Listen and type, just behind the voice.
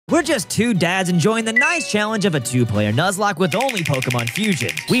We're just two dads enjoying the nice challenge of a two-player Nuzlocke with only Pokemon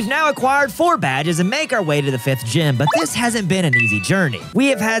Fusion. We've now acquired 4 badges and make our way to the 5th gym, but this hasn't been an easy journey. We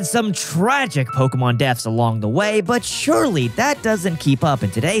have had some tragic Pokemon deaths along the way, but surely that doesn't keep up in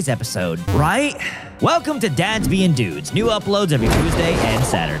today's episode, right? Welcome to Dads Being Dudes, new uploads every Tuesday and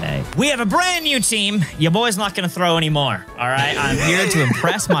Saturday. We have a brand new team. Your boy's not gonna throw anymore, all right? I'm here to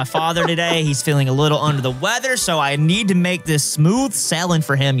impress my father today. He's feeling a little under the weather, so I need to make this smooth sailing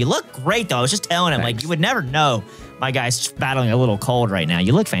for him. You look great, though. I was just telling him, like, you would never know my guy's battling a little cold right now.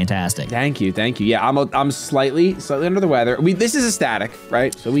 You look fantastic. Thank you, thank you. Yeah, I'm slightly under the weather. This is a static,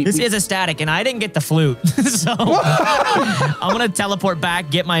 right? So this is a static, and I didn't get the flute, so I'm gonna teleport back,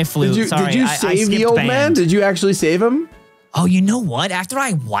 get my flute. Did you save the old man? Did you actually save him? Oh, you know what? After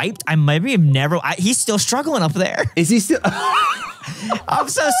I wiped, I maybe have never. He's still struggling up there. Is he still? I'm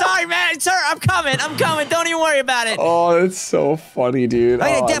so sorry, man. Sir, I'm coming. I'm coming. Don't even worry about it. Oh, that's so funny, dude.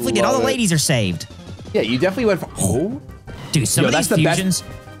 I definitely did. All the ladies are saved. Yeah, you definitely went for. Oh, dude, some of these fusions.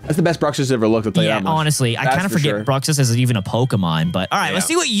 That's the best Bruxus ever looked. Yeah, honestly, I kind of forget Bruxus is even a Pokemon. But all right, let's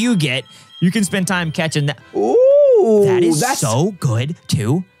see what you get. You can spend time catching that. Ooh, that is so good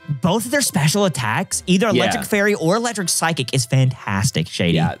too. Both of their special attacks, either Electric Fairy or Electric Psychic, is fantastic,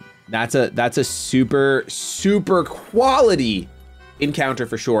 Shady. Yeah, that's a super quality encounter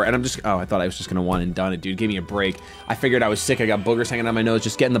for sure. And I'm just, I thought I was just gonna one and done it, dude. Give me a break. I figured I was sick. I got boogers hanging on my nose,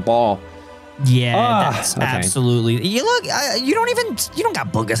 just getting the ball. Yeah, that's absolutely. You look, you don't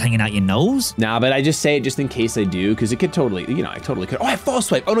got boogers hanging out your nose. Nah, but I just say it just in case I do, because it could totally, I totally could. Oh, I false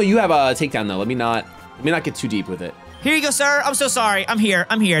swipe. Oh no, you have a takedown though. Let me not get too deep with it. Here you go, sir. I'm so sorry. I'm here.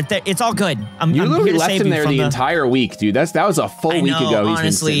 It's all good. You literally left him there the entire week, dude. That was a full week ago.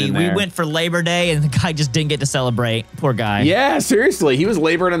 Honestly, we went for Labor Day, and the guy just didn't get to celebrate. Poor guy. Yeah, seriously, he was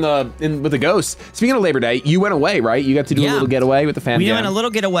laboring with the ghosts. Speaking of Labor Day, you went away, right? You got to do a little getaway with the family. We went a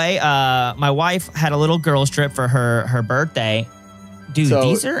little getaway. My wife had a little girls trip for her birthday. Dude,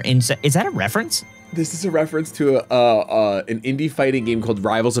 these are insane. Is that a reference? This is a reference to an indie fighting game called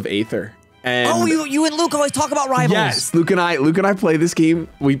Rivals of Aether. And you and Luke always talk about Rivals. Yes, Luke and I play this game.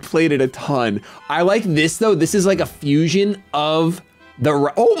 We played it a ton. I like this though. This is like a fusion of the.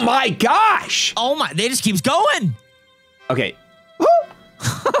 Oh my gosh! Oh my! They just keeps going. Okay.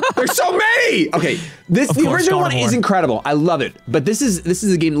 There's so many. Okay, the original one is incredible. I love it. But this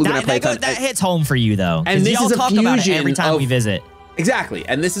is a game Luke and I play a ton. That hits home for you though. And this is a fusion about it every time we visit. Exactly,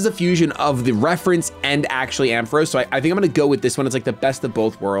 and this is a fusion of the reference and actually Ampharos, so I think I'm gonna go with this one. It's like the best of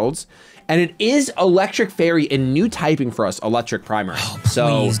both worlds. And it is Electric Fairy and new typing for us, Electric Primer. Oh,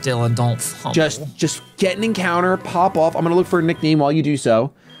 please, Dylan, don't fumble. Just get an encounter, pop off. I'm gonna look for a nickname while you do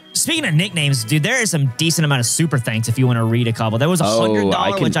so. Speaking of nicknames, dude, there is some decent amount of super thanks if you want to read a couple. There was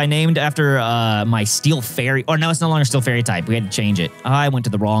 $100, which I named after my Steel Fairy. Or no, it's no longer Steel Fairy type. We had to change it. I went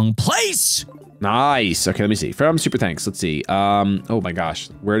to the wrong place. Nice. Okay, let me see. From super thanks. Let's see. Oh my gosh,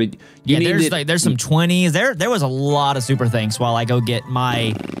 where did you? Yeah, there's some 20s. There was a lot of super thanks while I go get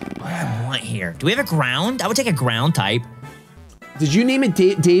my. What do I want here? Do we have a ground? I would take a ground type. Did you name it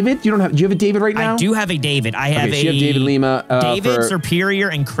David? Do you have a David right now? I do have a David. I have so you have David Lima. David, Superior,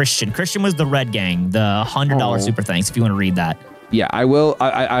 and Christian. Christian was the Red Gang, the $100 super thanks. If you want to read that. Yeah, I will.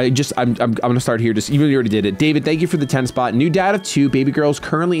 I'm gonna start here. Just even you already did it. David, thank you for the 10 spot. New dad of 2, baby girls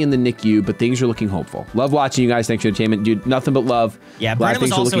currently in the NICU, but things are looking hopeful. Love watching you guys. Thanks for the entertainment, dude. Nothing but love. Yeah, Brandon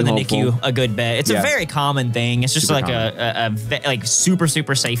was also in the NICU a good bit. It's a very common thing. It's just like a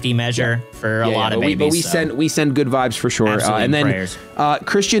super safety measure for a lot of babies. But we send good vibes for sure. Absolutely, and then prayers.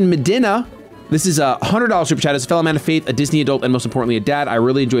 Christian Medina. This is a $100 super chat. As a fellow man of faith, a Disney adult, and most importantly, a dad, I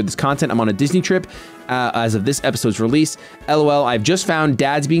really enjoyed this content. I'm on a Disney trip as of this episode's release. LOL, I've just found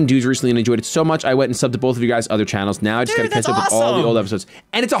Dads Being Dudes recently and enjoyed it so much. I went and subbed to both of you guys' other channels. Now I just got to catch up with all the old episodes.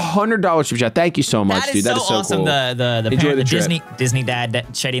 And it's a $100 super chat. Thank you so much, dude. That is so awesome. Cool. The Disney dad,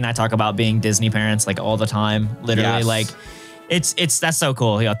 Shady and I talk about being Disney parents like all the time. Literally, like that's so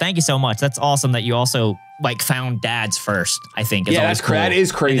cool. Thank you so much. That's awesome that you also like found dads first. I think is always cool. That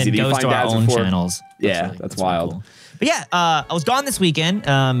is crazy. And then goes to our own channels. Yeah, that's wild. Cool. But yeah, I was gone this weekend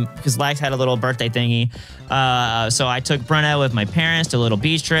because Lax had a little birthday thingy. So I took Brenna with my parents to a little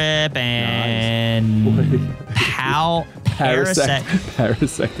beach trip and Parasect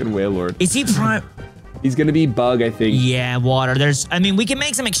and Wailord. Is he prime? He's gonna be Bug, I think. Yeah, water. I mean, we can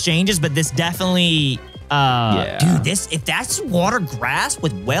make some exchanges, but this definitely. Dude, if that's water grass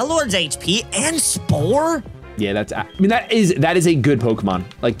with Wailord's HP and Spore. Yeah, that is a good Pokemon.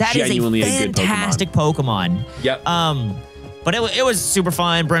 Like that genuinely is a fantastic Pokemon. Yep. But it was super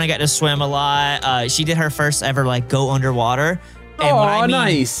fun. Brenna got to swim a lot. She did her first ever like go underwater. And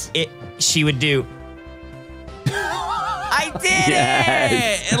nice. She would do. I did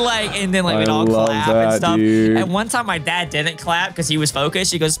it! And then we'd all clap and stuff. Dude. And one time my dad didn't clap because he was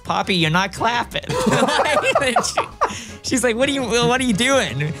focused. She goes, Poppy, you're not clapping. She's like, what are you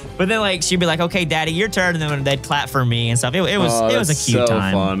doing? But then she'd be like, okay, Daddy, your turn, and then they'd clap for me and stuff. It was a cute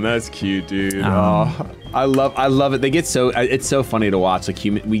time. Fun. That's cute, dude. I love it. They get so it's so funny to watch.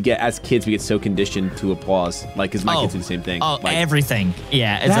 As kids we get so conditioned to applause. Because my kids do the same thing. Everything.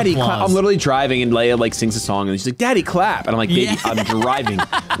 Yeah, it's Daddy, applause. I'm literally driving and Leia sings a song and she's like, Daddy, clap. And I'm like, baby, I'm driving.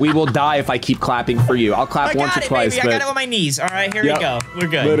 We will die if I keep clapping for you. I'll clap once or twice. Baby. I got it with my knees. All right, here we go. We're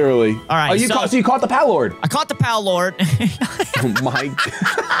good. Literally. All right. So you caught the Pal Lord. I caught the Pal Lord. Oh my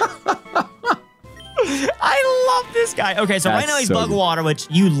God. I love this guy. Okay, so right now he's Bug Water, which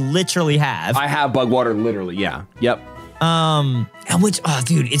you literally have. I have Bug Water, literally, yeah. Yep.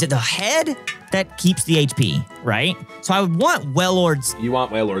 Dude, is it the head that keeps the HP, right? So I would want Wailord's. You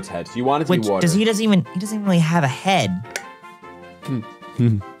want Wailord's head. So you want it to be water. He doesn't even really have a head.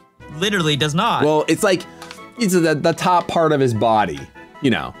 Literally does not. Well, it's the top part of his body,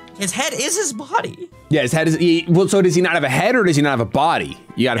 His head is his body. Yeah, his head is. So does he not have a head or does he not have a body?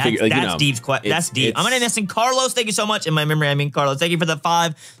 You got to figure. That's deep. That's deep. I'm gonna miss Carlos. Thank you so much. In my memory, I mean Carlos. Thank you for the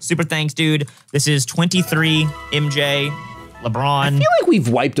 5 super thanks, dude. This is 23 MJ LeBron. I feel like we've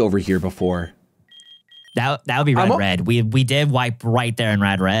wiped over here before. That would be red. We did wipe right there in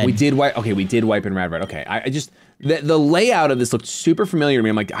red. We did wipe. Okay, we did wipe in red. Okay, I just the layout of this looked super familiar to me.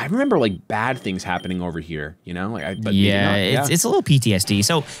 I'm like, I remember bad things happening over here. It's a little PTSD.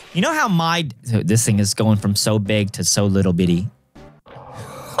 So you know how this thing is going from so big to so little bitty.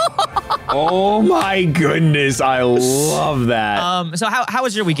 Oh my goodness, I love that. So how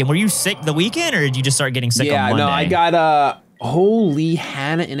was your weekend? Were you sick the weekend, or did you just start getting sick on Monday? Yeah, no, I got holy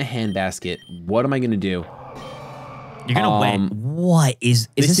Hannah in a handbasket. What am I gonna do? You're gonna wet. What is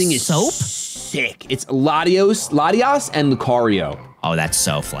this thing? Is soap? Sick. It's Latios and Lucario. Oh, that's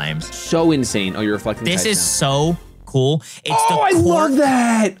so flames. So insane. Oh, you're reflecting. This is so cool. I love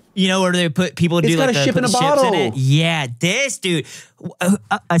that. Where they put people do got a ship in a bottle. In it. Yeah, this dude,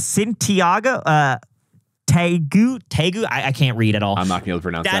 a Santiago, Tegu. I can't read at all. I'm not gonna be able to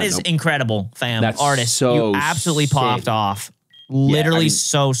pronounce that. That is incredible, fam. That's artist. So you absolutely popped off. Literally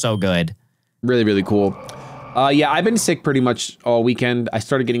so good. Really, really cool. I've been sick pretty much all weekend. I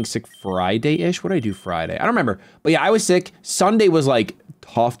started getting sick Friday-ish. What did I do Friday? I don't remember. But yeah, I was sick. Sunday was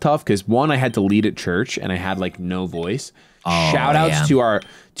tough because one, I had to lead at church and I had no voice. Shout outs to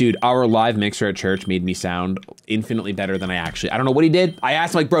our live mixer at church made me sound infinitely better than I don't know what he did. I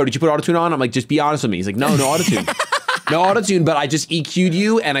asked him bro, did you put autotune on? I'm like, just be honest with me. He's like, no autotune. No autotune, but I just EQ'd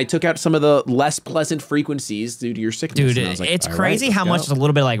you and I took out some of the less pleasant frequences due to your sickness. Dude, it's crazy how much a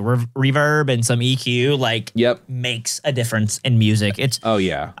little bit reverb and some EQ makes a difference in music. Oh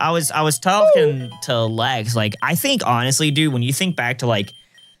yeah. I was talking to Lex. I think honestly, dude, when you think back to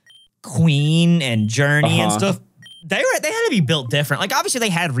Queen and Journey and stuff, they had to be built different. Obviously they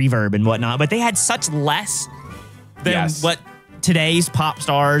had reverb and whatnot, but they had such less than what today's pop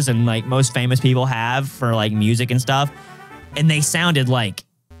stars and most famous people have for music and stuff. And they sounded what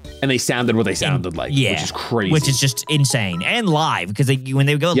they sounded like, which is crazy. Which is just insane. And live, because when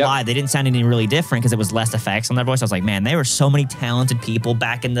they would go live, they didn't sound any really different because it was less effects on their voice. I was like, man, there were so many talented people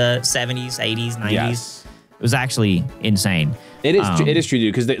back in the 70s, 80s, 90s. Yes. It was actually insane. It is true,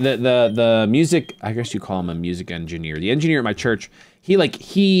 dude, because the music, I guess you call him a music engineer. The engineer at my church,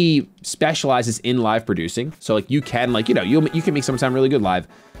 he specializes in live producing. So you can you can make someone sound really good live,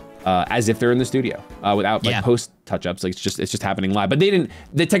 as if they're in the studio, without post touch-ups. It's just happening live. But the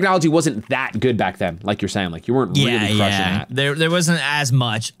technology wasn't that good back then, like you're saying. You weren't really crushing that. There wasn't as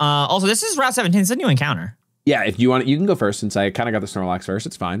much. Also, this is Route 17. It's a new encounter. Yeah, if you want, you can go first since I kind of got the Snorlax first.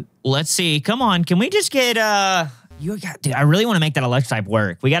 It's fine. Let's see. Come on, can we just get dude, I really want to make that electric type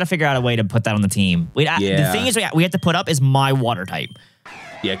work. We got to figure out a way to put that on the team. The thing is we have to put up is my water type.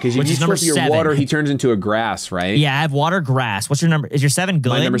 Yeah, because if you switch your water, he turns into a grass, right? Yeah, I have water grass. What's your number? Is your 7 good?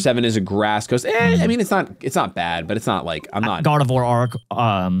 My number 7 is a grass. Because I mean, it's not bad, but it's not I'm not. Gardevoir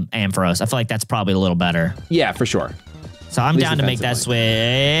Ampharos. I feel like that's probably a little better. Yeah, for sure. So I'm down to make that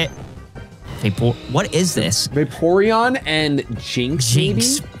switch. What is this? Vaporeon and Jinx, maybe?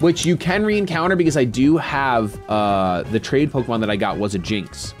 Which you can re-encounter because I do have the trade Pokemon that I got was a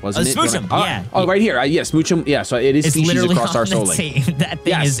Jinx, wasn't it? Smoochum, yeah. Oh, right here. Yeah, Smoochum. Yeah, so it is it's species across our Soul Link. That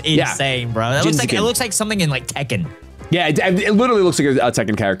thing is insane, bro. It looks like something in Tekken. Yeah, it literally looks like a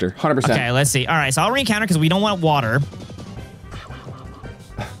Tekken character, 100%. Okay, let's see. All right, so I'll re-encounter because we don't want water.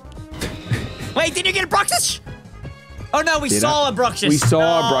 Wait, did you get a Bruxish? Oh no, we saw a Bruxish. We saw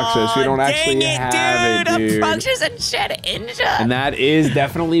a Bruxish. We don't actually have it, dude. A Bruxish and Shedinja. And that is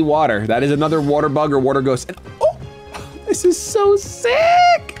definitely water. That is another water bug or water ghost. And, this so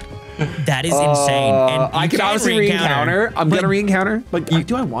sick. That is insane. And I can obviously re-encounter. I'm going to re-encounter. Like,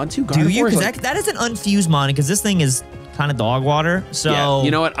 do I want to? Do you? Because that is an unfused mon, because this thing is kind of dog water. So yeah,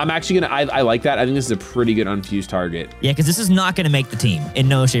 you know what? I'm actually going to, I like that. I think this is a pretty good unfused target. Yeah, because this is not going to make the team in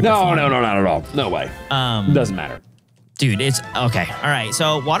no shape or form. No, not at all. No way. Doesn't matter. Dude, it's okay. All right,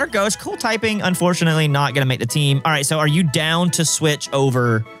 so Water Ghost, cool typing. Unfortunately, not going to make the team. All right, so are you down to switch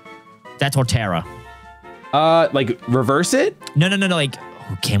over that Torterra? Like reverse it? No. Like,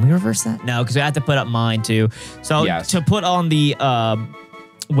 can we reverse that? No, because we have to put up mine too. So to put on the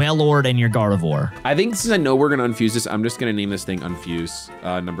Whale Lord and your Gardevoir. I think since I know we're gonna unfuse this, I'm just gonna name this thing Unfuse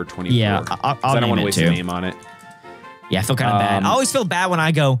number 24. Yeah, I don't want to waste the name on it. Yeah, I feel kind of bad. I always feel bad when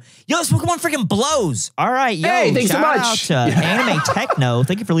I go, yo, this Pokemon freaking blows. All right, yo, hey, thanks so much. Shout out to Anime Techno.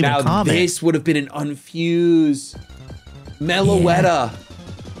 Thank you for leaving a comment. Now this would have been an Unfuse. Meloetta.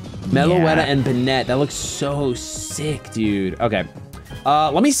 Meloetta and Banette. That looks so sick, dude. Okay.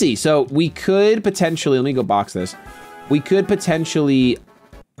 Let me see. So we could potentially, let me go box this. We could potentially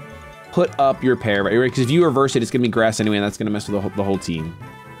put up your pair, right? Because if you reverse it, it's gonna be grass anyway, and that's gonna mess with the whole team.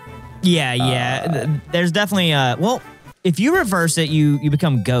 Yeah. There's definitely well, if you reverse it, you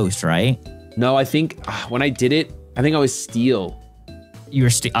become Ghost, right? No, I think when I did it, I think I was Steel. You were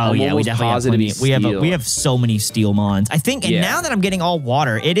Steel. Oh yeah, we definitely have plenty. We have so many Steel mons. I think, and now that I'm getting all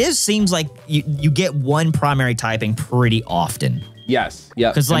water, it seems like you get one primary typing pretty often. Yes.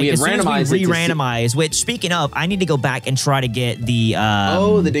 Yeah. Because like as soon as we re-randomize, which speaking of, I need to go back and try to get the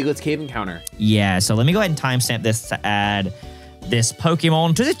the Diglett's Cave Encounter. Yeah. So let me go ahead and timestamp this to add this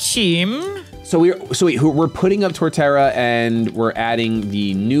Pokemon to the team. So we're putting up Torterra and we're adding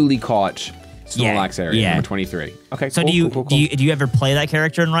the newly caught Snorlax area, number 23. Okay. So cool, do you ever play that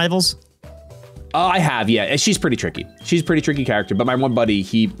character in Rivals? I have, yeah. She's pretty tricky. She's a pretty tricky character, but my one buddy,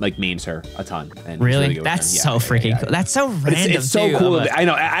 he like mains her a ton. And really? That's so freaking cool. That's so random. It's so cool. I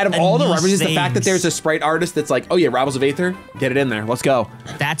know. Out of all the references, the fact that there's a sprite artist that's like, oh yeah, Rivals of Aether, get it in there. Let's go.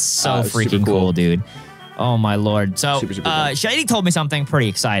 That's so freaking cool, dude. Oh my lord. So super Shady told me something pretty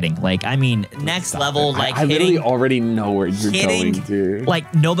exciting. Like, I mean, next level, like I literally already know where you're going, dude.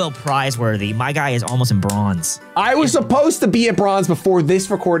 Like Nobel Prize worthy. My guy is almost in bronze. I was supposed to be at bronze before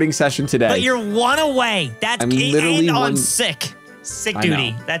this recording session today. But you're one away. That's literally on sick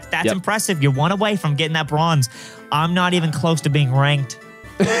duty. That's impressive. You're one away from getting that bronze. I'm not even close to being ranked.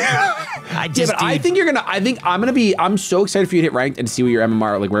 I think you're gonna. I'm so excited for you to hit ranked and see what your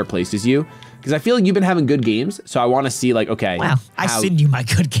MMR, like where it places you. Because I feel like you've been having good games, so I want to see, like, okay. Wow, I send you my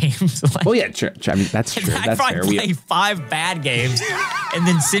good games. Like, well, yeah, true. I mean, that's true. I'd probably play 5 bad games and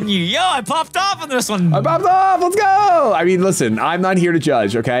then send you, yo, I popped off on this one. I popped off, let's go. I mean, listen, I'm not here to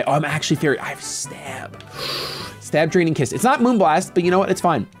judge, okay? Oh, I'm actually very, I have Stab. Stab, Draining Kiss. It's not Moonblast, but you know what? It's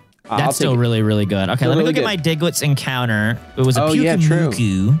fine. That's still really, really good. Okay, let me look at my Diglett's encounter. It was a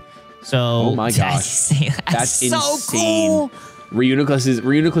Pyukumuku. So, oh my gosh. That's so insane. Cool.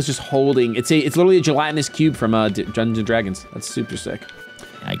 Reuniclus just holding. It's literally a gelatinous cube from Dungeons and Dragons. That's super sick.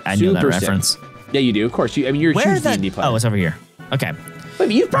 I know that reference. Yeah, you do. Of course. You're a huge D&D player. Oh, it's over here. Okay. I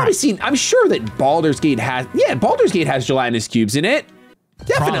mean, you've probably seen. I'm sure that Baldur's Gate has. Yeah, Baldur's Gate has gelatinous cubes in it.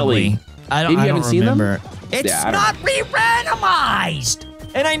 Definitely. I don't seen remember. Them? It's not re-randomized,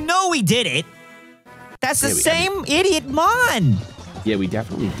 and I know we did it. That's the same idiot mon. Yeah, we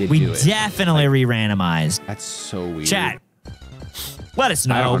definitely did. We definitely re-randomized. That's so weird. Chat. Let us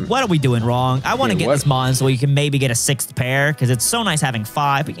know. What are we doing wrong? I want to get this mon so we can maybe get a 6th pair because it's so nice having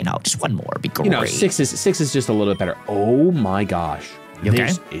 5, but you know, just one more would be great. You know, 6 is just a little bit better. Oh my gosh.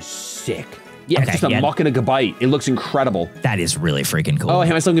 This is sick. Yeah, it's just a muck and a gabite. It looks incredible. That is really freaking cool. Oh, I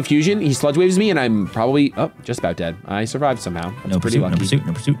have myself confusion. He sludge waves me and I'm probably just about dead. I survived somehow. That's pretty lucky.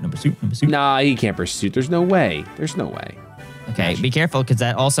 No pursuit. Nah, he can't pursuit. There's no way. There's no way. Okay, be careful because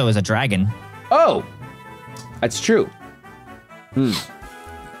that also is a dragon. Oh, that's true. And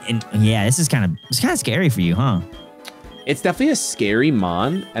yeah, it's kind of scary for you, huh? It's definitely a scary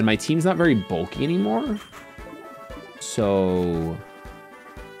mon, and my team's not very bulky anymore. So,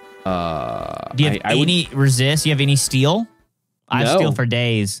 do you have any resist? Do you have any steel? I have steel for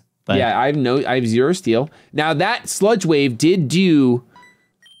days. But yeah, I have 0 steel. Now that sludge wave did do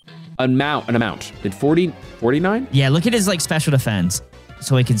an amount. Did 49? Yeah, look at his like special defense.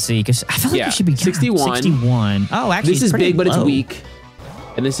 So we can see, because I feel like it should be 61. 61. Oh, actually, this is big, but it's weak.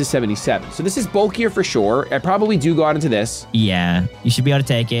 And this is 77. So this is bulkier for sure. I probably do go out into this. Yeah, you should be able to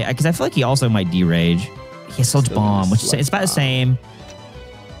take it. Because I feel like he also might derage. He has Sludge Bomb, which is about the same.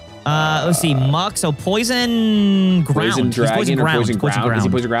 Let's see, Muck. So Poison Ground. Poison Dragon or Poison Ground. Is he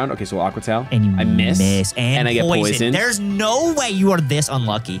Poison Ground? Okay, so Aqua Tail. And I miss. And I get poisoned. There's no way you are this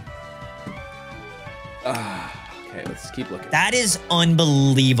unlucky. Okay, Let's keep looking. That is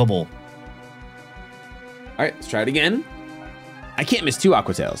unbelievable. All right, let's try it again. I can't miss 2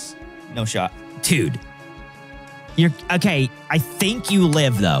 Aqua Tails. No shot. Dude. You're okay. I think you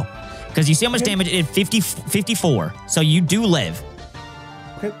live though. Because you see how much damage it did? 54. So you do live.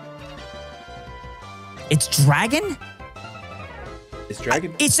 Okay. It's dragon? It's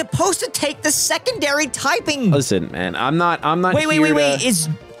dragon. It's supposed to take the secondary typing. Listen, man, I'm not Wait. here to- Is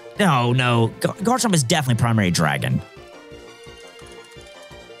no. Garchomp is definitely primary dragon.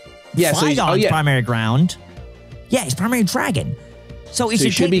 Yeah, so Flygon's primary ground. Yeah, he's primary dragon. So it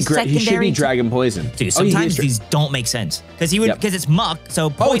should be he should be dragon poison. Dude, sometimes these don't make sense because it's muck. So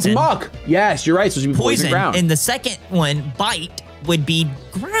poison. Oh, it's muck. Yes, you're right. So it should be poison ground. And the second one, bite, would be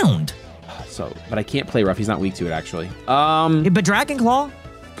ground. So, but I can't play rough. He's not weak to it actually. But Dragon Claw.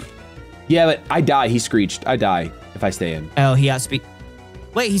 Yeah, but I die. He screeched. I die if I stay in. Oh, he outspeed.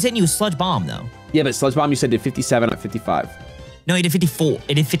 Wait, he's hitting you with Sludge Bomb though. Yeah, but Sludge Bomb you said did 57 at 55. No, he did 54.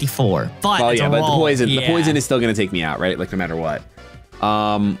 It did 54. But oh yeah, but the poison is still gonna take me out, right? Like no matter what.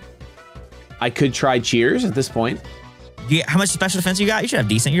 I could try Cheers at this point. Yeah, how much special defense you got? You should have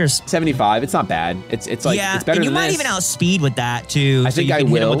decent. Yours 75. It's not bad. It's like it's better and you than might this. even outspeed with that too. I think so you I can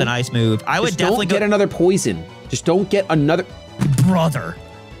hit him will with an ice move. I would definitely get another poison. Just don't get another brother.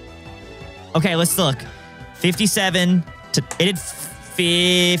 Okay, let's look. 57 to it did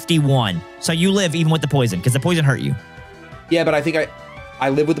 51. So you live even with the poison because the poison hurt you. Yeah, but I think I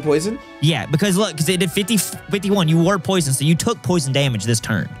live with the poison. Yeah, because look, because it did 51. You were poisoned, so you took poison damage this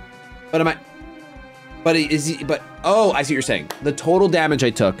turn. But oh, I see what you're saying. The total damage I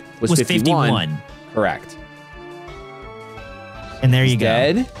took was 51. Correct. And there you go.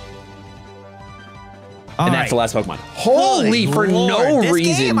 Dead. And that's the last Pokemon. Holy, for no reason,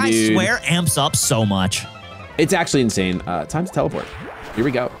 this game, dude. I swear, amps up so much. It's actually insane. Time to teleport. Here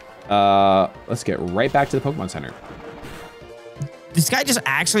we go. Let's get right back to the Pokemon Center. This guy just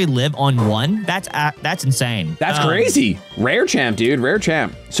actually live on 1? That's insane. That's crazy. Rare champ, dude. Rare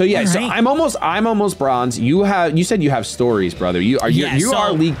champ. So yeah, so I'm almost bronze. You said you have stories, brother. You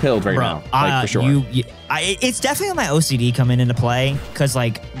are league pilled right now, like for sure. It's definitely on my OCD coming into play because,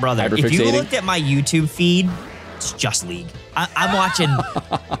 like, brother, if you looked at my YouTube feed, it's just League. I'm watching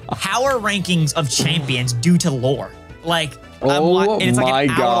power rankings of champions due to lore. Like, it's like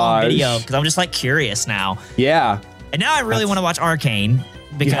an hour-long video because I'm just like curious now. Yeah. And now I really want to watch Arcane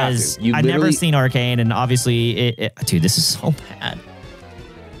because I've never seen Arcane, and obviously, dude, this is so bad.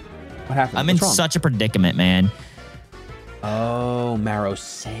 What happened? I'm in such a predicament, man. Oh, Marrow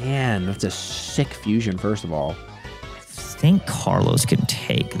Sand. That's a sick fusion, first of all. I think Carlos can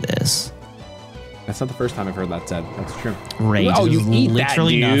take this. That's not the first time I've heard that said. That's true. Rage is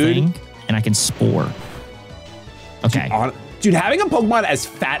literally nothing, and I can Spore. Okay. Dude, having a Pokemon as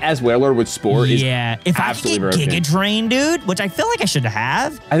fat as Wailord with Spore is if I could get Giga Drain, dude, which I feel like I should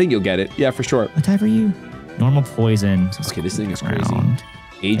have. I think you'll get it. Yeah, for sure. What type are you? Normal poison. Okay, this thing is crazy.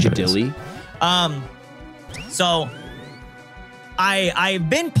 Age of Dilly. So I've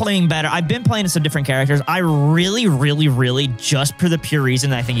been playing better. I've been playing some different characters. I really, just for the pure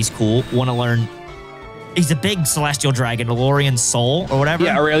reason that I think he's cool, want to learn. He's a big celestial dragon, Aurelian Soul or whatever.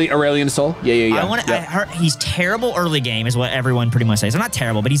 Yeah, Aurelian Soul. Yeah. I heard he's terrible early game is what everyone pretty much says. I'm not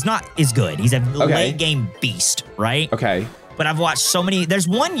terrible, but he's not as good. He's a late game beast, right? Okay. But I've watched so many. There's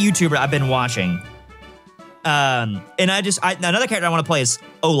one YouTuber I've been watching. And another character I want to play is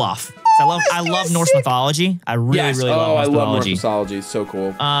Olaf. I love Norse mythology. I really love Norse mythology. I love Norse mythology. It's so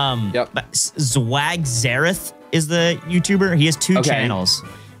cool. But Zwag Zareth is the YouTuber. He has 2 channels.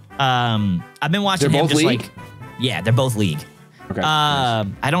 I've been watching him just League? They're both League. Okay.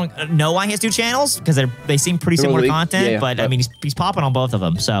 I don't know why he has 2 channels because they seem pretty similar content, but I mean he's popping on both of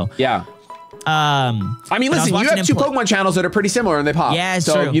them. So yeah. I mean, listen, you have 2 Pokemon channels that are pretty similar and they pop. Yeah, it's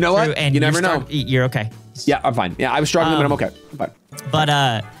so true. You know what? And you never know. You're okay. Yeah, I'm fine. Yeah, I was struggling, but I'm okay. I'm fine. But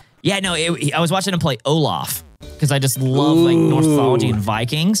I was watching him play Olaf because I just love like Norse mythology and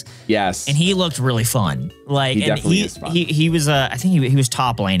Vikings. Yes. And he looked really fun. Like, he definitely is fun. He was I think he was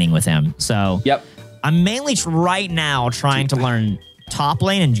top laning with him. So yep. I'm mainly right now trying to learn top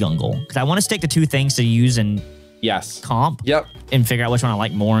lane and jungle because I want to stick to 2 things to use in comp. Yep. And figure out which one I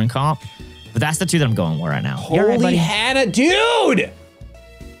like more in comp. But that's the 2 that I'm going with right now. Holy Hannah, dude!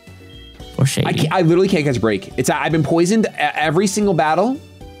 Or Shady. I literally can't catch a break. I've been poisoned every single battle.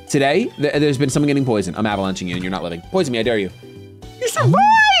 Today, there's been someone getting poisoned. I'm avalanching you and you're not living. Poison me, I dare you. You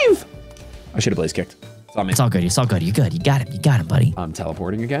survive! I should have blaze kicked. It's on me. It's all good. It's all good. You're good. You got him. You got him, buddy. I'm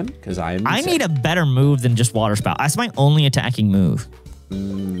teleporting again because I need a better move than just Water Spout. That's my only attacking move.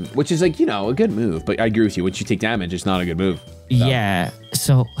 Which is like, a good move. But I agree with you. Once you take damage, it's not a good move. So. Yeah.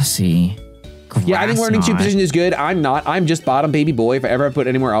 So let's see. Yeah, I think learning two position is good. I'm not. I'm just bottom baby boy. If I ever put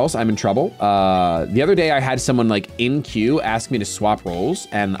anywhere else, I'm in trouble. The other day I had someone like in queue ask me to swap roles,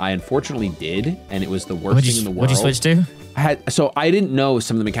 and I unfortunately did, and it was the worst thing in the world. What'd you switch to? So I didn't know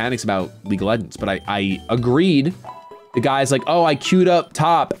some of the mechanics about League of Legends, but I agreed. The guy's like, oh, I queued up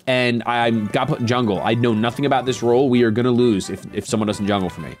top and I got put in jungle. I know nothing about this role. We are gonna lose if someone doesn't jungle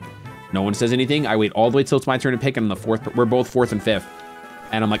for me. No one says anything. I wait all the way till it's my turn to pick, and I'm the fourth. We're both fourth and fifth,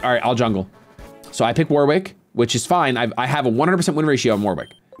 and I'm like, all right, I'll jungle. So I pick Warwick, which is fine. I have a 100% win ratio on Warwick.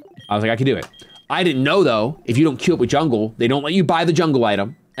 I was like, I can do it. I didn't know though, if you don't queue up with jungle, they don't let you buy the jungle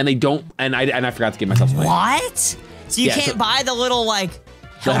item, and they don't. And I forgot to give myself some. What? So you can't buy the little like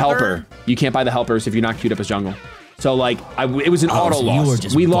the helper. You can't buy the helpers if you're not queued up as jungle. So like, it was an auto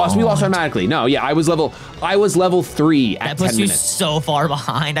loss. We lost automatically. No, yeah, I was level 3 at 10 minutes. That puts you so far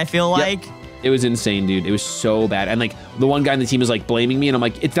behind, I feel like. It was insane, dude. It was so bad. And like, the one guy on the team was like blaming me, and I'm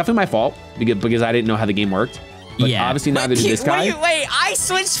like, it's definitely my fault because I didn't know how the game worked. But yeah, obviously neither did this guy. Wait, I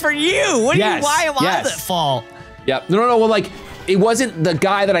switched for you. Why am I at fault? Yep. No, well, like, it wasn't the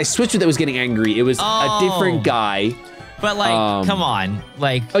guy that I switched with that was getting angry. It was a different guy. But like, come on.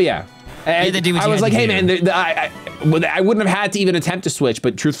 Like, oh yeah. And I was like, hey man, I wouldn't have had to even attempt to switch,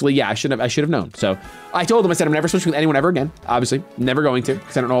 but truthfully, yeah, I should have known. So I told him, I said, I'm never switching with anyone ever again. Obviously, never going to,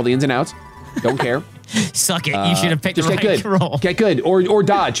 because I don't know all the ins and outs. Don't care. Suck it. You should have picked the right role. Get good, or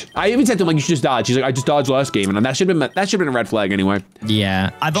dodge. I even said to him, like, you should just dodge. He's like, I just dodged last game, and that should have been a red flag anyway.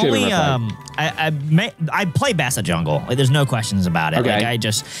 Yeah, I've only I play best at jungle. Like, there's no questions about it. Okay. Like,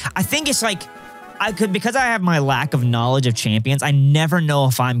 I think it's like because I have my lack of knowledge of champions. I never know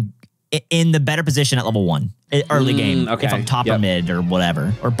if I'm in the better position at level 1 early game. Okay. If I'm top or mid or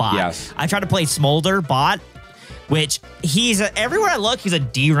whatever, or bot. Yes. I try to play Smolder bot, which everywhere I look, he's a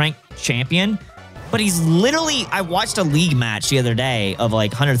D rank champion. But he's literally, I watched a league match the other day of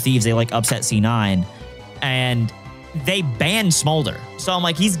like 100 Thieves. They like upset C9 and they banned Smolder. So I'm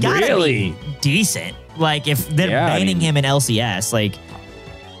like, he's gotta be decent. Like if they're banning him in LCS, like,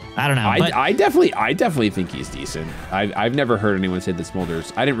 I don't know. I definitely think he's decent. I've never heard anyone say that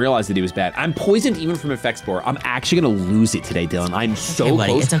Smolder's. I didn't realize that he was bad. I'm poisoned even from effect spore. I'm actually gonna lose it today, Dylan. I'm so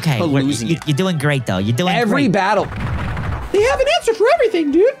close to losing it. You're doing great though. You're doing every battle. They have an answer for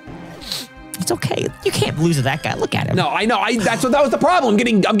everything, dude. It's okay. You can't lose to that guy. Look at him. No, I know. That was the problem.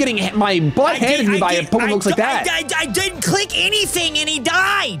 I'm getting my butt handed to me by a Pokemon that looks like that. I didn't click anything and he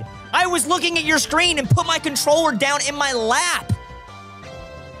died. I was looking at your screen and put my controller down in my lap.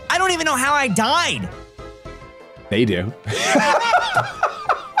 I don't even know how I died. They do.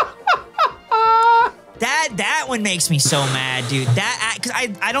 That one makes me so mad, dude. Because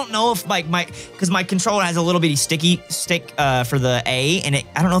I don't know if because my controller has a little bitty stick for the A, and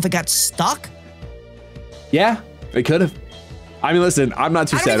I don't know if it got stuck. Yeah, it could have. I mean, listen, I'm not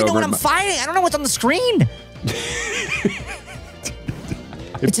too sad over it. I don't even know what I'm fighting. I don't know what's on the screen.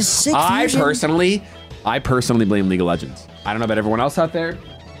 It's a sick fusion. I personally blame League of Legends. I don't know about everyone else out there.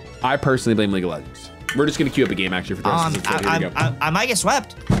 I personally blame League of Legends. We're just gonna queue up a game actually for the rest of this. I might get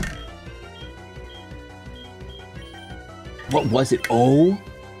swept. What was it? Oh.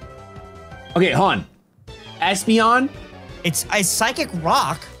 Okay, hold on. Espeon? It's a Psychic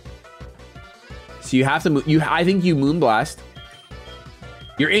Rock. So you have to I think you Moonblast.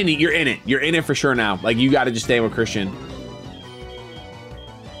 You're in it. You're in it for sure now. Like, you got to just stay with Christian.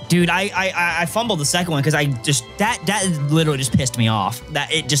 Dude, I fumbled the second one because that literally just pissed me off.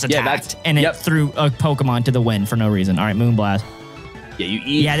 That it just attacked and it threw a Pokemon to the wind for no reason. All right, Moonblast. Yeah, you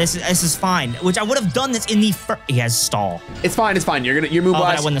eat. Yeah, this is fine. Which I would have done this in the first. He has stall. It's fine. You're Moonblast. Oh,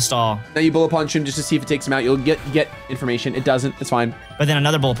 but I win the stall. Now you bullet punch him just to see if it takes him out. You'll get information. It doesn't. It's fine. But then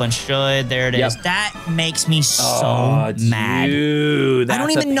another bullet punch should. There it is. That makes me so mad. Dude, I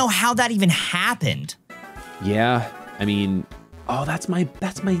don't even know how that even happened. Yeah, I mean. Oh, that's my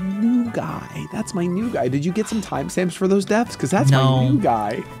new guy. That's my new guy. Did you get some timestamps for those deaths? Because that's my new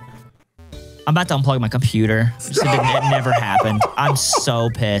guy. I'm about to unplug my computer. It never happened. I'm so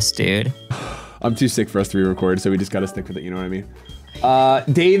pissed, dude. I'm too sick for us to re-record, so we just got to stick with it. You know what I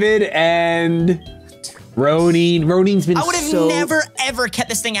mean? David and Ronin. Ronin's been. I would have never ever kept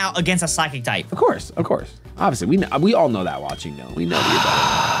this thing out against a psychic type. Of course. Obviously, we all know that watching now. We know you're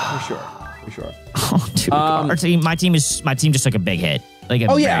better. For sure. Oh, dude, my team just took a big hit, like a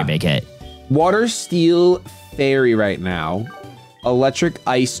very big hit. Water, Steel, Fairy right now. Electric,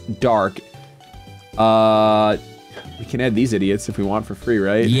 Ice, Dark. We can add these idiots if we want for free,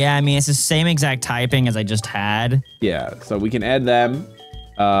 right? Yeah, I mean it's the same exact typing as I just had. Yeah, so we can add them,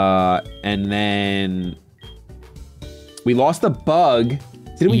 and then we lost the bug.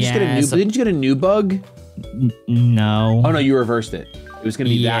 Didn't we just get a new? Didn't you get a new bug? No. Oh no, you reversed it. It was gonna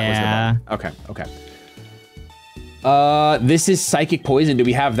be that was the button. Okay, okay. This is Psychic Poison. Do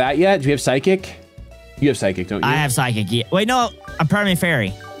we have that yet? Do we have Psychic? You have Psychic, don't you? I have Psychic. Yeah. Wait, no, I'm Permanent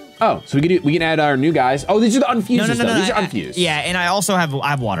Fairy. Oh, so we can add our new guys. Oh, these are the unfuses. No. These are unfused. Yeah, and I also have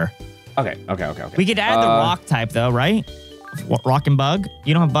water. Okay. We could add the rock type though, right? Rock and bug.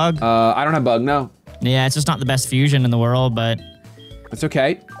 You don't have bug? I don't have bug. No. Yeah, it's just not the best fusion in the world, but it's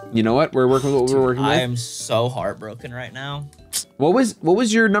okay. You know what? We're working with what we're working with. I am so heartbroken right now. What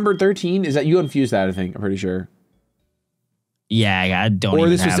was your number 13? Is that you unfused that? I think I'm pretty sure. Yeah, I don't. Or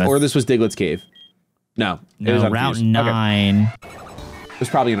this was Diglett's cave. No, it was Route 9. Okay. It was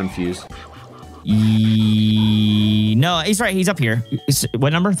probably an unfuse. No, he's right. He's up here.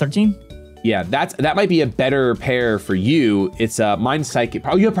 What number? 13? Yeah, that might be a better pair for you. It's mine's Psychic.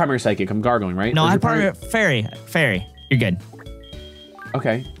 Oh, you have Primary Psychic. I'm Gargling, right? No, I have Primary Fairy. Fairy. You're good.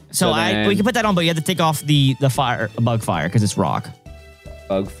 Okay. So we can put that on, but you have to take off the bug fire because it's rock.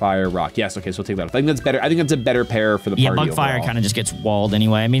 Bug fire rock. Yes. Okay. So we'll take that off. I think that's better. I think that's a better pair for the party. Yeah, bug fire kind of just gets walled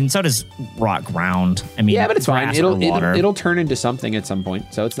anyway. I mean, so does rock ground. I mean, yeah, but it's fine. It'll turn into something at some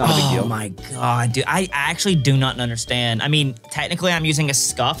point, so it's not a big deal. Oh my god, dude! I actually do not understand. I mean, technically, I'm using a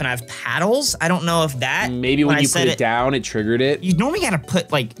scuff and I have paddles. I don't know if that maybe when you put it down, it triggered it. You normally gotta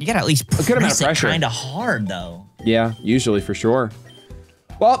put you gotta at least press it kind of hard though. Yeah, usually for sure.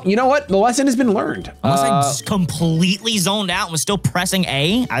 Well, you know what? The lesson has been learned. Unless I just completely zoned out and was still pressing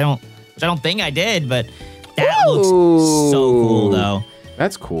A. Which I don't think I did, but that looks so cool, though.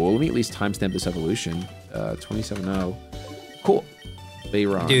 That's cool. Let me at least timestamp this evolution. 27.0. Cool.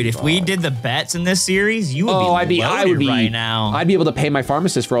 Dude, if we did the bets in this series, you would be loaded right now. I'd be able to pay my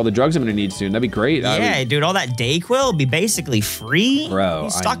pharmacist for all the drugs I'm gonna need soon. That'd be great. Yeah, dude, all that Dayquil would be basically free. Bro,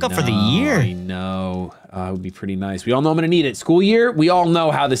 stock up for the year. I know. It would be pretty nice. We all know I'm gonna need it. School year, we all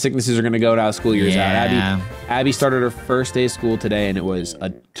know how the sicknesses are gonna go now. School year's out. Abby started her first day of school today, and it was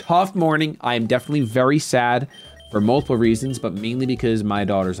a tough morning. I am definitely very sad for multiple reasons, but mainly because my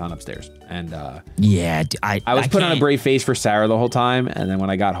daughter's on upstairs. And yeah, I was putting on a brave face for Sarah the whole time, and then when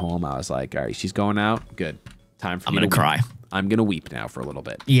I got home, I was like, all right, she's going out. Good. Time for me to cry. I'm gonna weep now for a little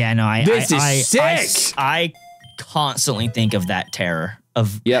bit. Yeah, no, This is sick. I constantly think of that terror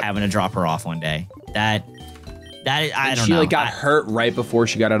of having to drop her off one day. I don't know. She like got hurt right before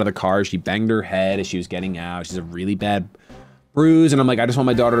she got out of the car. She banged her head as she was getting out. She's a really bad bruise, and I'm like, I just want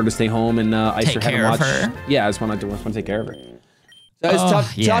my daughter to stay home and ice her head and watch. Her. Yeah, I just want to take care of her. So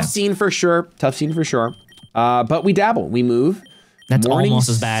it's tough scene for sure. Tough scene for sure. But we dabble, we move. That's almost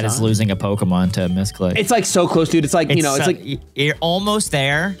as bad as losing a Pokemon to a misclick. It's like so close, dude. It's like it's like you're almost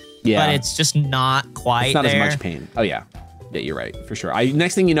there. Yeah, but it's just not quite. It's not as much pain. Oh yeah. Yeah, you're right, for sure.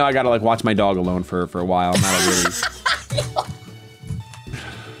 Next thing you know, I gotta like watch my dog alone for a while.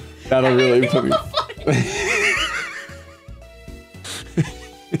 That'll really put me.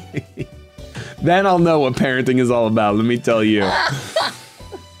 Then I'll know what parenting is all about. Let me tell you.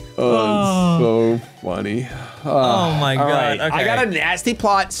 Oh, it's so funny. Oh my god. Right. Okay. I got a nasty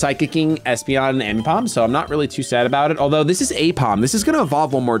plot psychicking Espeon and Ambipom, so I'm not really too sad about it. Although this is Apom. This is gonna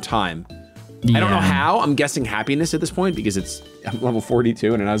evolve one more time. Yeah. I don't know how. I'm guessing happiness at this point because I'm level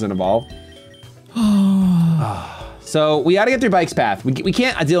 42 and it hasn't evolved. So we got to get through Bike's path. We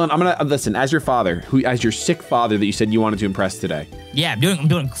can't, Dylan. I'm gonna listen as your father, as your sick father that you said you wanted to impress today. Yeah, I'm doing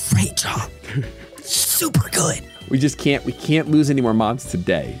a great job. Super good. We can't lose any more mods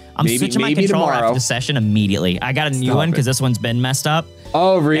today. I'm switching my controller after the session immediately. I got a new one because this one's been messed up.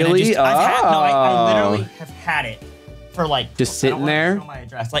 Oh really? I literally have had it for like just sitting there. Show my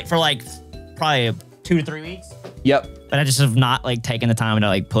address. Like for like probably 2 to 3 weeks. Yep. But I just have not like taken the time to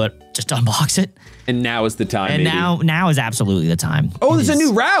like just unbox it. And now is the time. And now is absolutely the time. Oh, there's a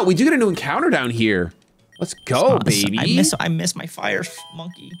new route. We do get a new encounter down here. Let's go, baby. I miss my fire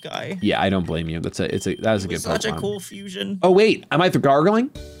monkey guy. Yeah, I don't blame you. That was a good Pokemon. Such a cool fusion. Oh wait, am I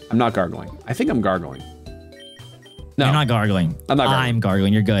gargling? I'm not gargling. I think I'm gargling. No, you're not gargling. I'm not gargling. I'm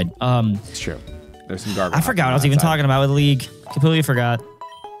gargling. You're good. It's true. There's some gargling. I forgot what I was even talking about with League. Completely forgot.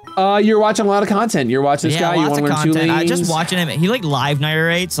 You're watching a lot of content. You're watching this guy. You want to learn 2 lanes. I'm just watching him. He like live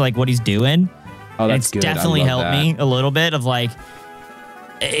narrates like what he's doing. Oh, that's good. It's definitely helped me a little bit of like.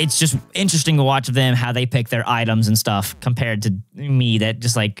 It's just interesting to watch them how they pick their items and stuff compared to me that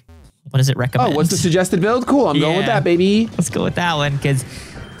just like what does it recommend? Oh, what's the suggested build? Cool. I'm going with that, baby. Let's go with that one because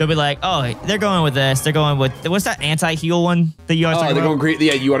they'll be like, oh, they're going with this. They're going with what's that anti-heal one that you guys talking about?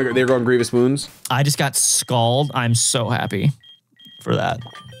 They're going Grievous Wounds. I just got Scald. I'm so happy for that.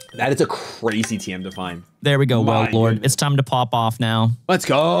 That is a crazy TM to find. There we go, World Lord. It's time to pop off now. Let's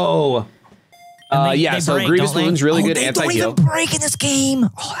go. So Grievous Wounds, really good anti-heal. They don't even break in this game.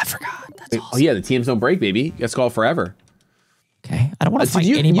 Oh, I forgot. That's awesome. Oh yeah, the TMs don't break, baby. That's called forever. Okay, I don't want to fight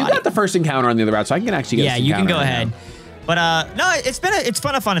anybody. You got the first encounter on the other route, so I can actually get Yeah, you can go ahead. Now. But no, it's been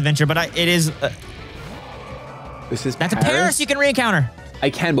a fun adventure. But it is. This is that's a Paris you can re-encounter. I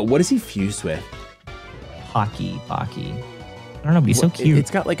can, but what is he fused with? Pocky. I don't know, but he's so cute.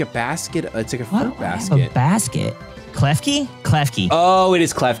 It's got like a basket. It's like a fruit basket. A basket. Klefki? Oh, it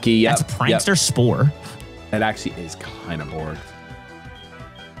is Klefki. Yeah. That's a prankster spore. That actually is kind of borked.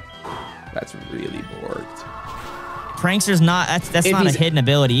 That's really borked. Prankster's not. That's not a hidden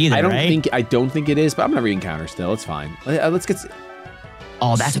ability either, right? I don't think it is, but I'm gonna re-encounter still. It's fine. Let's get.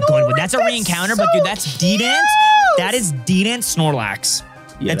 Oh, that's a good one. That's a re-encounter, but dude, that's D-Dance. That is D-Dance Snorlax.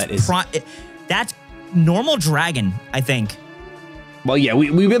 Yeah, that's normal dragon, I think. Well, yeah,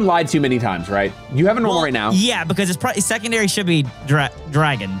 we've been lied to many times, right? You have a normal right now. Yeah, because it's probably secondary should be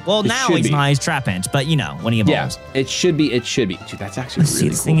dragon. Well, now he's not. He's Trapinch, but you know when he evolves. Yeah, it should be. Dude, that's actually really cool.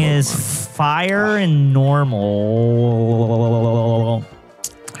 This thing is fire and normal.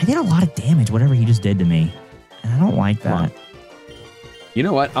 I did a lot of damage, whatever he just did to me, and I don't like that. You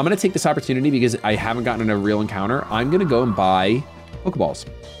know what? I'm gonna take this opportunity because I haven't gotten a real encounter. I'm gonna go and buy Pokeballs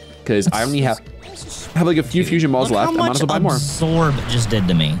because I only have like a few fusion balls left. I might as well buy more. Absorb just did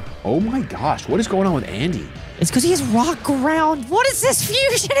to me. Oh my gosh, what is going on with Andy? It's because he has rock ground. What is this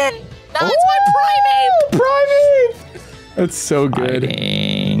fusion in? No, it's my Primate. That's so good.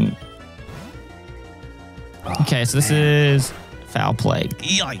 Okay, so this is foul play.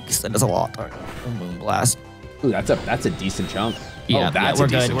 Yikes, that is a lot. Boom blast. Ooh, that's a decent chunk. Yeah, we're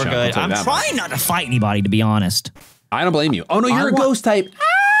good. We're good. I'm trying not to fight anybody, to be honest. I don't blame you. Oh no, you're a ghost type.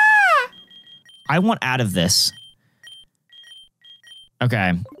 I want out of this.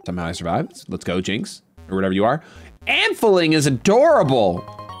 Okay. Somehow I survived. Let's go, Jinx, or whatever you are. Amphiling is adorable.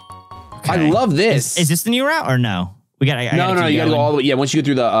 Okay. I love this. Is this the new route or no? We got. No. You gotta go all the way. Yeah, once you go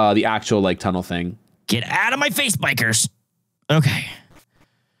through the actual like tunnel thing. Get out of my face, bikers. Okay.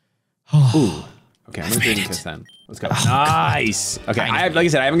 Ooh. Okay, I'm gonna do this then. Let's go. Oh, nice. Okay, like I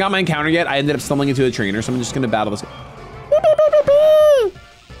said, I haven't got my encounter yet. I ended up stumbling into a trainer, so I'm just gonna battle this.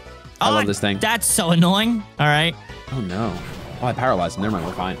 I love this thing. That's so annoying. All right. Oh no. Oh, I paralyzed him. Never mind,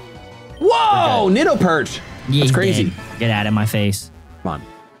 we're fine. Whoa, Nidoperch. Yeah, that's crazy. Dead. Get out of my face. Come on.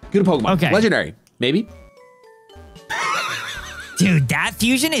 Good Pokemon. Okay. Legendary. Maybe. Dude, that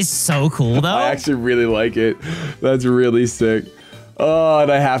fusion is so cool, though. I actually really like it. That's really sick. Oh,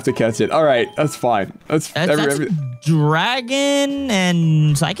 and I have to catch it. All right, that's fine. That's Dragon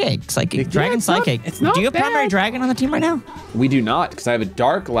and Psychic. Dragon, Psychic. Do you have Primary Dragon on the team right now? We do not, because I have a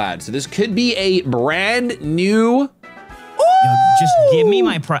Dark Lad. So this could be a brand new... Yo, just give me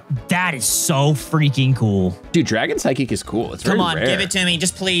my... That is so freaking cool. Dude, Dragon Psychic is cool. It's very rare. Come on, give it to me.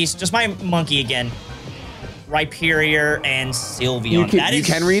 Just please. Just my monkey again. Rhyperior and Sylveon. You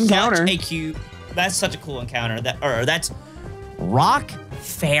can re-encounter. That's such a cool encounter. That's Rock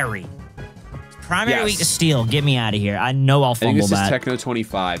Fairy. Primary weak to Steel. Get me out of here. I know I'll fumble that. I think this is Techno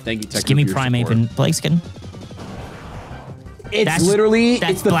 25. Thank you, Techno. Just give me Primate and Blaziken. It's literally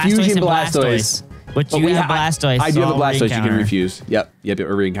it's the fusion Blastoise. But you have Blastoise. I do have a Blastoise. You can refuse. Yep,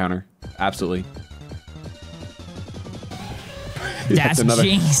 a re-encounter. Absolutely. That's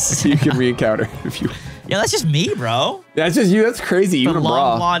Jinx. You can re-encounter if you. Yeah, that's just me, bro. That's just you. That's crazy. You and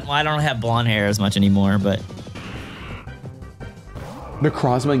blonde. Well, I don't have blonde hair as much anymore, but.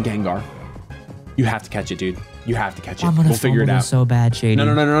 Necrozma and Gengar. You have to catch it, dude. You have to catch it. We'll figure it out. So bad, Shady.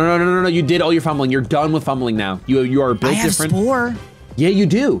 No. You did all your fumbling. You're done with fumbling now. You are built different. I have Spore. Yeah, you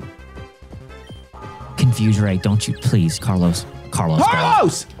do. Confuse Ray, don't you please, Carlos.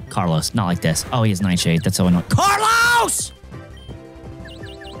 Carlos. Not like this. Oh, he has Nightshade. That's so annoying. Carlos!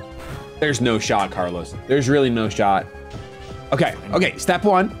 There's no shot, Carlos. There's really no shot. Okay. Step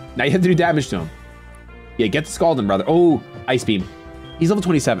one. Now you have to do damage to him. Yeah, get the Scalding, brother. Oh, Ice Beam. He's level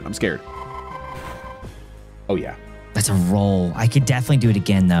 27. I'm scared. Oh, yeah. That's a roll. I could definitely do it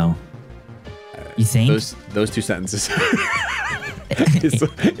again, though. You think? Those two sentences.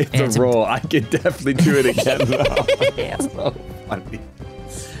 it's a roll. I could definitely do it again, though. It's so funny.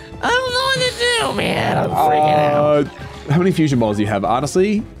 I don't know what to do, man. I'm freaking out. How many fusion balls do you have?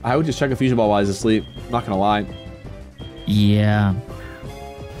 Honestly, I would just check a fusion ball while he's asleep. I'm not going to lie. Yeah.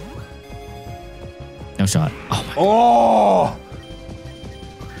 No shot. Oh,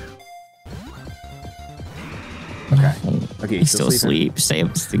 my God. Okay, he's still asleep. Stay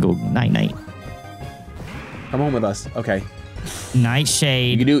up. Go night. Come home with us. Okay.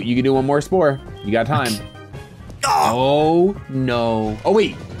 Nightshade. You can do one more spore. You got time. Okay. Oh no. Oh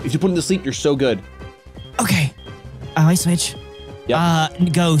wait. If you put him to sleep, you're so good. Okay. Ice Switch.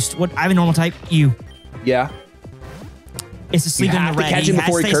 Yep. Ghost. What? I have a normal type. You. Yeah. It's asleep in the red. You have to catch him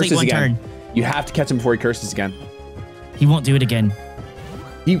before he curses again. You have to catch him before he curses again. He won't do it again.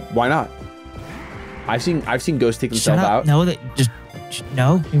 Why not? I've seen ghosts take themselves out. No,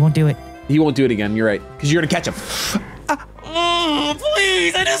 no, he won't do it. He won't do it again. You're right, because you're gonna catch him. Oh,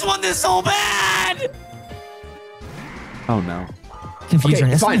 please! I just want this so bad. Oh no. Confusion.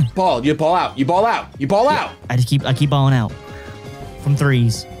 Okay, it's fine. Ball. You ball out. You ball out. You ball out. I keep balling out from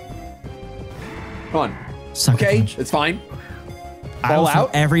threes. Come on. Sucker okay, punch. it's fine. I will throw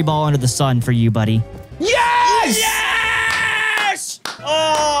every ball under the sun for you, buddy. Yes! Yes!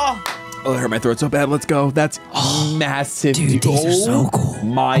 Oh! Oh, that hurt my throat so bad. Let's go. That's massive. Dude, these are so cool.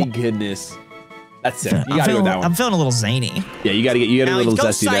 My goodness. That's sick. You gotta go with that one. I'm feeling a little zany. Yeah, you gotta get a little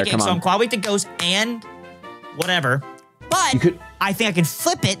zesty there. Come on. So I'm quad weak to ghost and whatever. But I think I can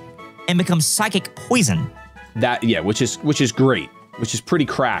flip it and become psychic poison. Which is great. Which is pretty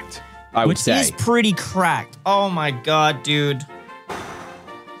cracked, I would say. Which is pretty cracked. Oh my god, dude.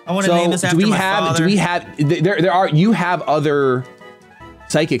 I want to name this after my father. Do we have you have other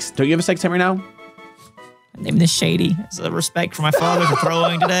psychics? Don't you have a psychic type right now? I'm naming this Shady. It's a respect for my father for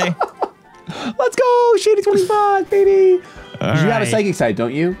throwing today. Let's go, Shady 25, baby. You have a psychic type,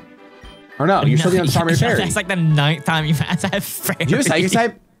 don't you? Or no, you're still on the primary fairy. That's like the 9th time you've asked that fairy. Do you have a psychic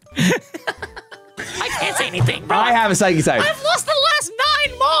type? I can't say anything, bro. I have a psychic type. I've lost the last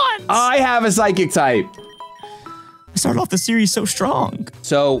 9 months. I have a psychic type. I started off the series so strong.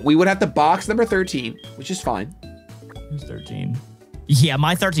 So we would have to box number 13, which is fine. Who's 13? Yeah,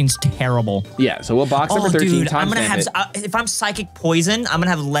 my 13's terrible. Yeah, so we'll box number 13 dude, times. I'm gonna have if I'm psychic poison, I'm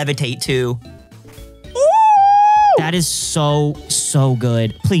gonna have levitate too. Ooh! That is so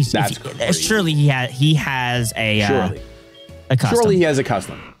good. Please, surely he has a custom. Surely he has a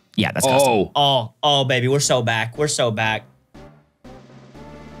custom. Yeah, that's custom. Oh, baby, we're so back. We're so back.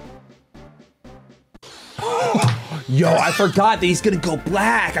 Yo, I forgot that he's gonna go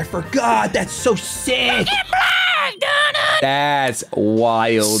black. I forgot. That's so sick. That's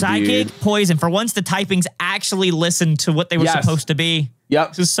wild, Psychic dude. poison. For once, the typings actually listened to what they were supposed to be. Yep.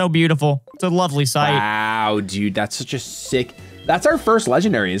 This is so beautiful. It's a lovely sight. Wow, dude. That's such a sick... That's our first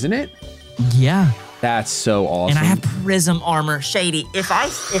legendary, isn't it? Yeah. That's so awesome. And I have prism armor. Shady. If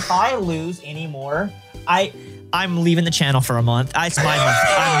I lose any more, I'm leaving the channel for a month. It's my month.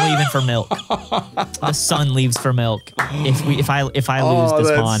 I'm leaving for milk. The sun leaves for milk. If I lose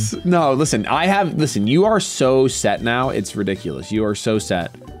this pawn. No, listen. You are so set now. It's ridiculous. You are so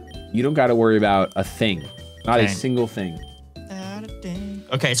set. You don't got to worry about a thing. Not a single thing.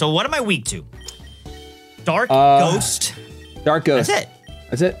 Okay, so what am I weak to? Dark Ghost. Dark Ghost. That's it.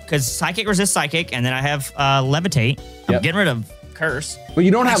 That's it. Because Psychic resists Psychic, and then I have Levitate. I'm getting rid of Curse. But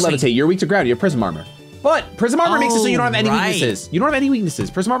you don't have Levitate. You're weak to ground. You have Prism Armor. But Prism Armor makes it so you don't have any weaknesses. You don't have any weaknesses.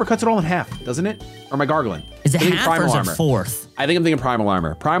 Prism Armor cuts it all in half, doesn't it? Or am I gargling? Is it half or is it fourth? I think I'm thinking Primal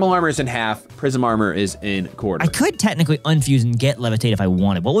Armor. Primal Armor is in half. Prism Armor is in quarter. I could technically unfuse and get Levitate if I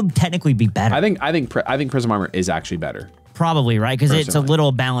wanted. What would technically be better? I think Prism Armor is actually better. Probably, right? Because it's a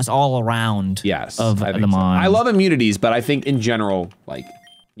little balanced all around. Yes, of the mod. I love immunities, but I think in general, like,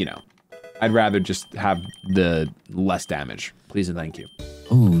 you know, I'd rather just have the less damage. Please and thank you.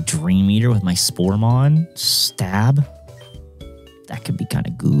 Ooh, Dream Eater with my Sporemon. Stab. That could be kind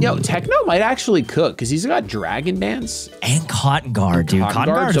of good. Yo, Techno might actually cook because he's got Dragon Dance. And Cotton Guard, dude.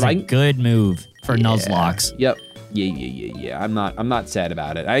 Cotton Guard is a good move for Nuzlocke. Yep. Yeah. I'm not sad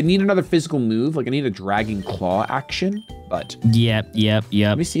about it. I need another physical move. Like, I need a Dragon Claw action, but... Yep.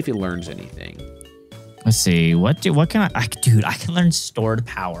 Let me see if he learns anything. Let's see. What can I... Dude, I can learn Stored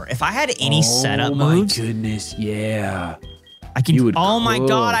Power. If I had any setup moves... Oh, my goodness. Yeah. I can... Oh, my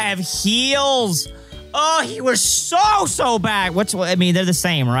God. I have heals. Oh, he was so bad. I mean, they're the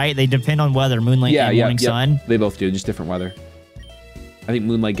same, right? They depend on weather. Moonlight and Morning Sun. They both do. Just different weather. I think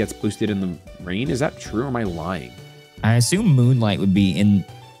Moonlight gets boosted in the rain. Is that true or am I lying? I assume Moonlight would be in...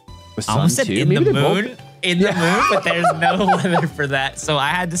 The sun, too? In the moon. In the moon, but there's no weather for that. So I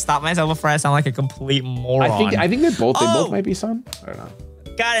had to stop myself before I sound like a complete moron. I think they both might be sun. I don't know.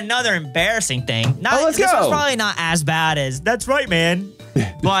 Got another embarrassing thing. Let's go. This one's probably not as bad as... That's right, man.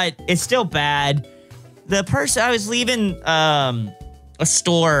 But it's still bad. The person... I was leaving a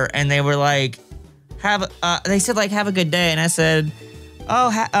store and they were like... they said, like, have a good day. And I said...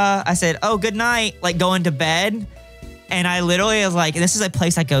 oh, good night. Like, going to bed. And I literally was like, this is a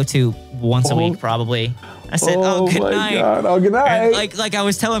place I go to once a week, probably. I said, good night. God. Oh, good night. And like I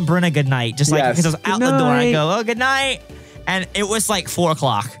was telling Brenna good night, just like, because I was out the door. I go, oh, good night. And it was like 4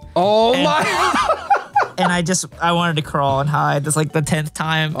 o'clock. Oh, my. And I wanted to crawl and hide. That's like the 10th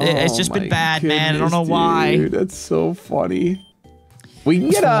time. It's just been bad, man. I don't know why. Dude, that's so funny. We can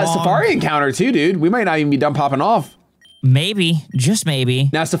get a Safari encounter too, dude. We might not even be done popping off. Maybe, just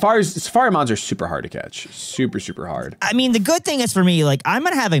maybe. Now, Safari Mons are super hard to catch. Super, super hard. I mean, the good thing is for me, like, I'm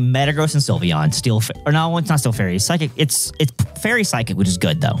going to have a Metagross and Sylveon, or no, it's not still Fairy. Psychic, it's Fairy Psychic, which is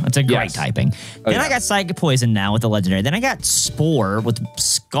good, though. It's a great typing. Then I got Psychic Poison now with the Legendary. Then I got Spore with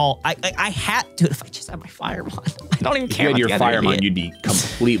Skull. I had to, if I just had my Firemon. I don't even care. If you had about your Firemon, you'd be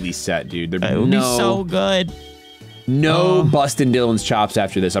completely set, dude. It would be so good. No busting Dylan's chops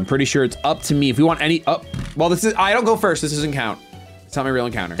after this. I'm pretty sure it's up to me. If we want any... Oh, well, this is... I don't go first. This doesn't count. It's not my real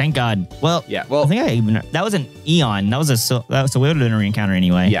encounter. Thank God. Well, yeah. Well, I think I even... That was an Eon. That was a Wilderness encounter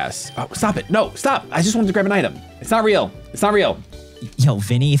anyway. Yes. Oh, stop it. No, stop. I just wanted to grab an item. It's not real. It's not real. Yo,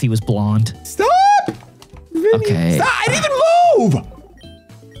 Vinny, if he was blonde. Stop! Vinny. Okay. Stop. I didn't even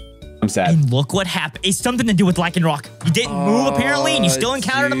move! I'm sad. And look what happened. It's something to do with Lycanroc. You didn't move, apparently, and you still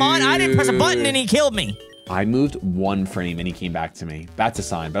encountered him on. I didn't press a button, and he killed me. I moved one frame and he came back to me. That's a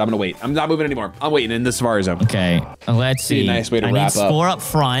sign, but I'm gonna wait. I'm not moving anymore. I'm waiting in the Safari Zone. Okay, let's see. A nice way to I wrap need Spore up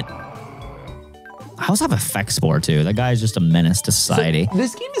front. I also have Effect Spore too. That guy is just a menace to society. So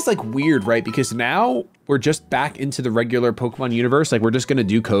this game is like weird, right? Because now we're just back into the regular Pokemon universe. Like we're just gonna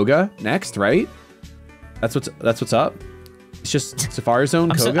do Koga next, right? That's what's up. It's just Safari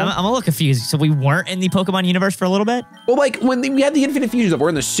Zone, Koga. I'm a little confused. So we weren't in the Pokemon universe for a little bit? Well, like when we had the Infinite Fusions, we're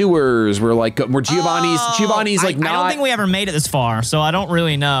in the sewers. We're like, we're Giovanni's like not. I don't think we ever made it this far, so I don't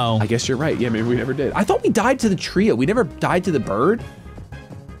really know. I guess you're right. Yeah, maybe we never did. I thought we died to the trio. We never died to the bird.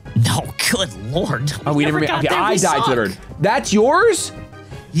 No, good Lord. Oh, we never made. Okay, I died to the bird. That's yours?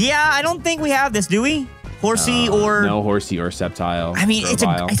 Yeah, I don't think we have this, do we? Horsey or... No Horsey or Sceptile. I mean, it's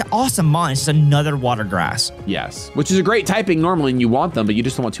an awesome mon. It's just another water grass. Yes, which is a great typing normally, and you want them, but you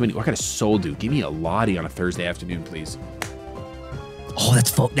just don't want too many. What kind of soul do? Give me a Lottie on a Thursday afternoon, please. Oh,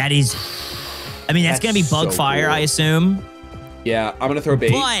 that is... I mean, that's going to be Bug Fire, cool. I assume. Yeah, I'm going to throw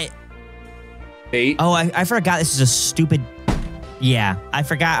bait. But... Bait? Oh, I forgot this is a stupid... Yeah, I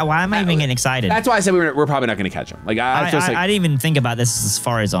forgot. Why am I even getting excited? That's why I said we're probably not going to catch them. Like I didn't even think about this as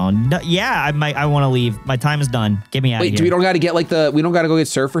far as on. No, yeah, I want to leave. My time is done. Get me out of here. Wait, we don't got to get like we don't got to go get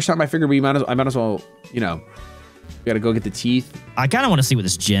surf or something. I figured I might as well, you know, we got to go get the teeth. I kind of want to see what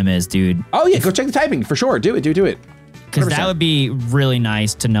this gym is, dude. Oh yeah, go check the typing for sure. Do it. Because that would be really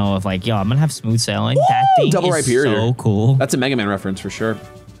nice to know if like, yo, I'm gonna have smooth sailing. Woo! That thing Double is Rhyperior. So cool. That's a Mega Man reference for sure.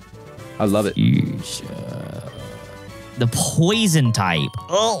 I love it. Huge. The poison type.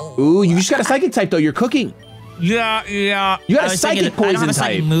 Oh. Ooh, you just got a psychic type though. You're cooking. Yeah. You got a psychic poison I don't have a type.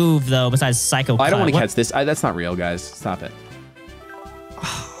 psychic move though, besides psycho. I don't want to catch this. That's not real, guys. Stop it.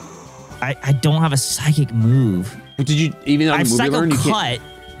 I don't have a psychic move. Did you even on the movie learn? You can't.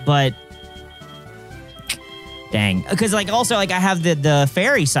 But dang, because like also like I have the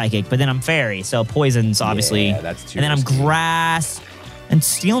fairy psychic, but then I'm fairy, so poison's obviously. Yeah, that's too. And then risky. I'm grass. And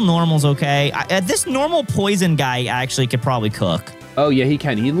steel normal's okay. This normal poison guy actually could probably cook. Oh yeah, he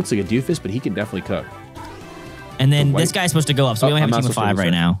can. He looks like a doofus, but he can definitely cook. And then this guy's supposed to go up, so we only have a team of 5 right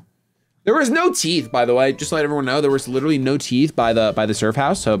now. There was no teeth, by the way. Just to let everyone know, there was literally no teeth by the surf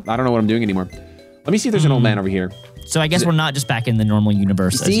house. So I don't know what I'm doing anymore. Let me see if there's an old man over here. So I guess we're not just back in the normal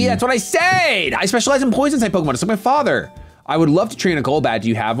universe. See, that's what I said. I specialize in poison type Pokemon. It's like my father. I would love to train a Golbat. Do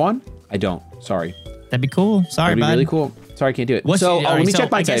you have one? I don't. Sorry. That'd be cool. Sorry, That'd be bud. really cool. Sorry, I can't do it. Let me check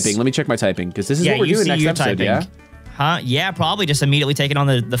my typing. Let me check my typing because this is what we're doing next episode. Typing. Yeah. Huh? Yeah, probably just immediately taking on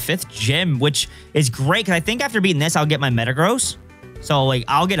the 5th gym, which is great because I think after beating this, I'll get my Metagross. So like,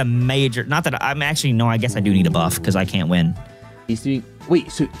 I'll get a major. Not that I'm actually no. I guess I do need a buff because I can't win. He's doing.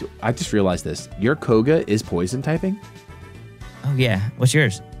 Wait, so I just realized this. Your Koga is poison typing. Oh yeah. What's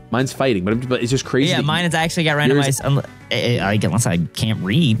yours? Mine's fighting, but it's just crazy. Yeah, mine has actually got randomized. Unless I can't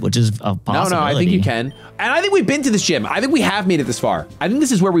read, which is a possibility. No, I think you can. And I think we've been to this gym. I think we have made it this far. I think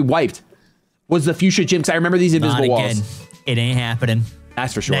this is where we wiped. Was the Fuchsia gym? Because I remember these invisible walls. It ain't happening.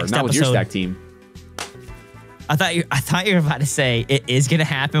 That's for sure. Not with your stack team. I thought you were about to say it is gonna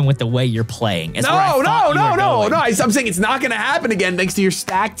happen with the way you're playing. No. I'm saying it's not gonna happen again thanks to your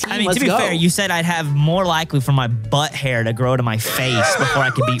stack team. I mean, to be fair, you said I'd have more likely for my butt hair to grow to my face before I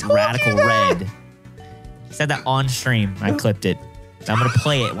could beat Radical Red. You said that on stream. I clipped it. I'm gonna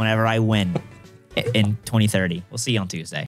play it whenever I win in 2030. We'll see you on Tuesday.